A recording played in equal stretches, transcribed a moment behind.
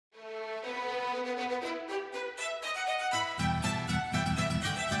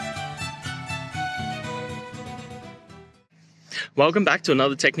Welcome back to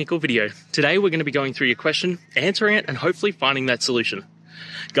another technical video. Today we're going to be going through your question, answering it, and hopefully finding that solution.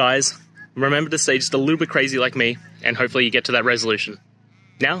 Guys, remember to stay just a little bit crazy like me, and hopefully you get to that resolution.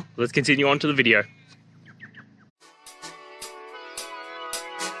 Now, let's continue on to the video.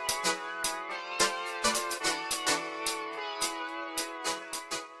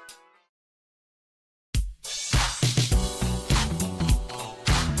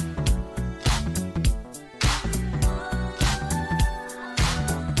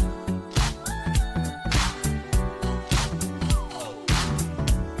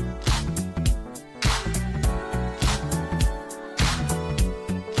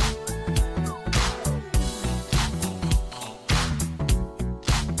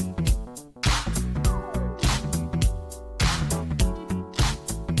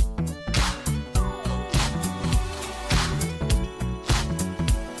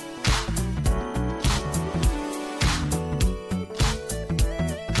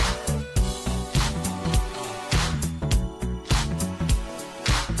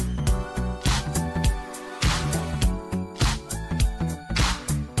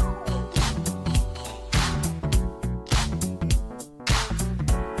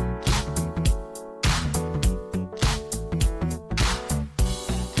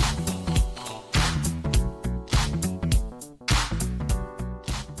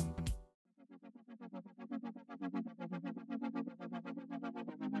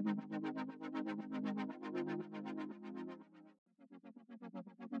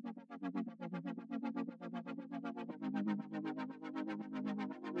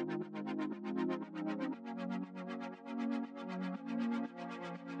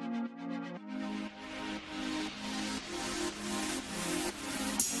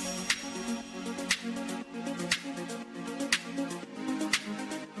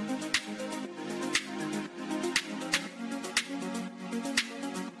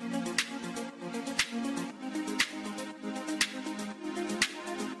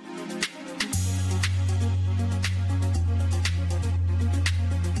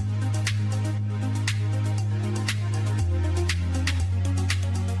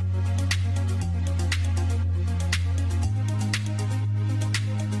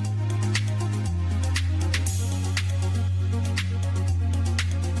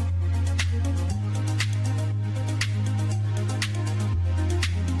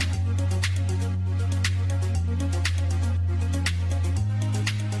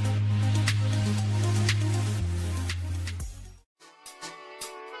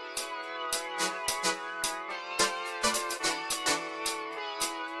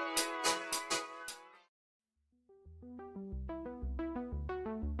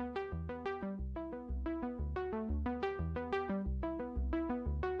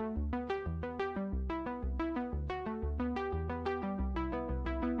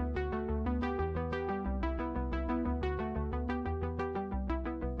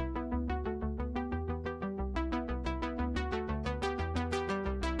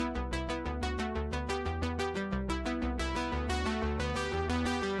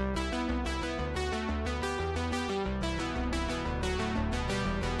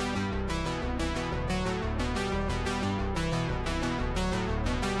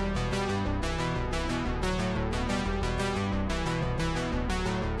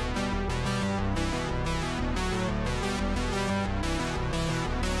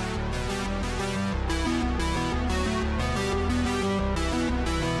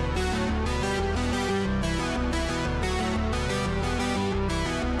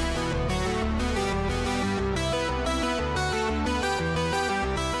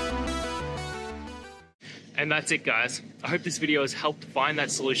 And that's it, guys. I hope this video has helped find that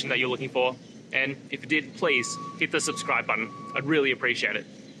solution that you're looking for. And if it did, please hit the subscribe button. I'd really appreciate it.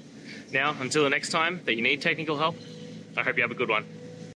 Now, until the next time that you need technical help, I hope you have a good one.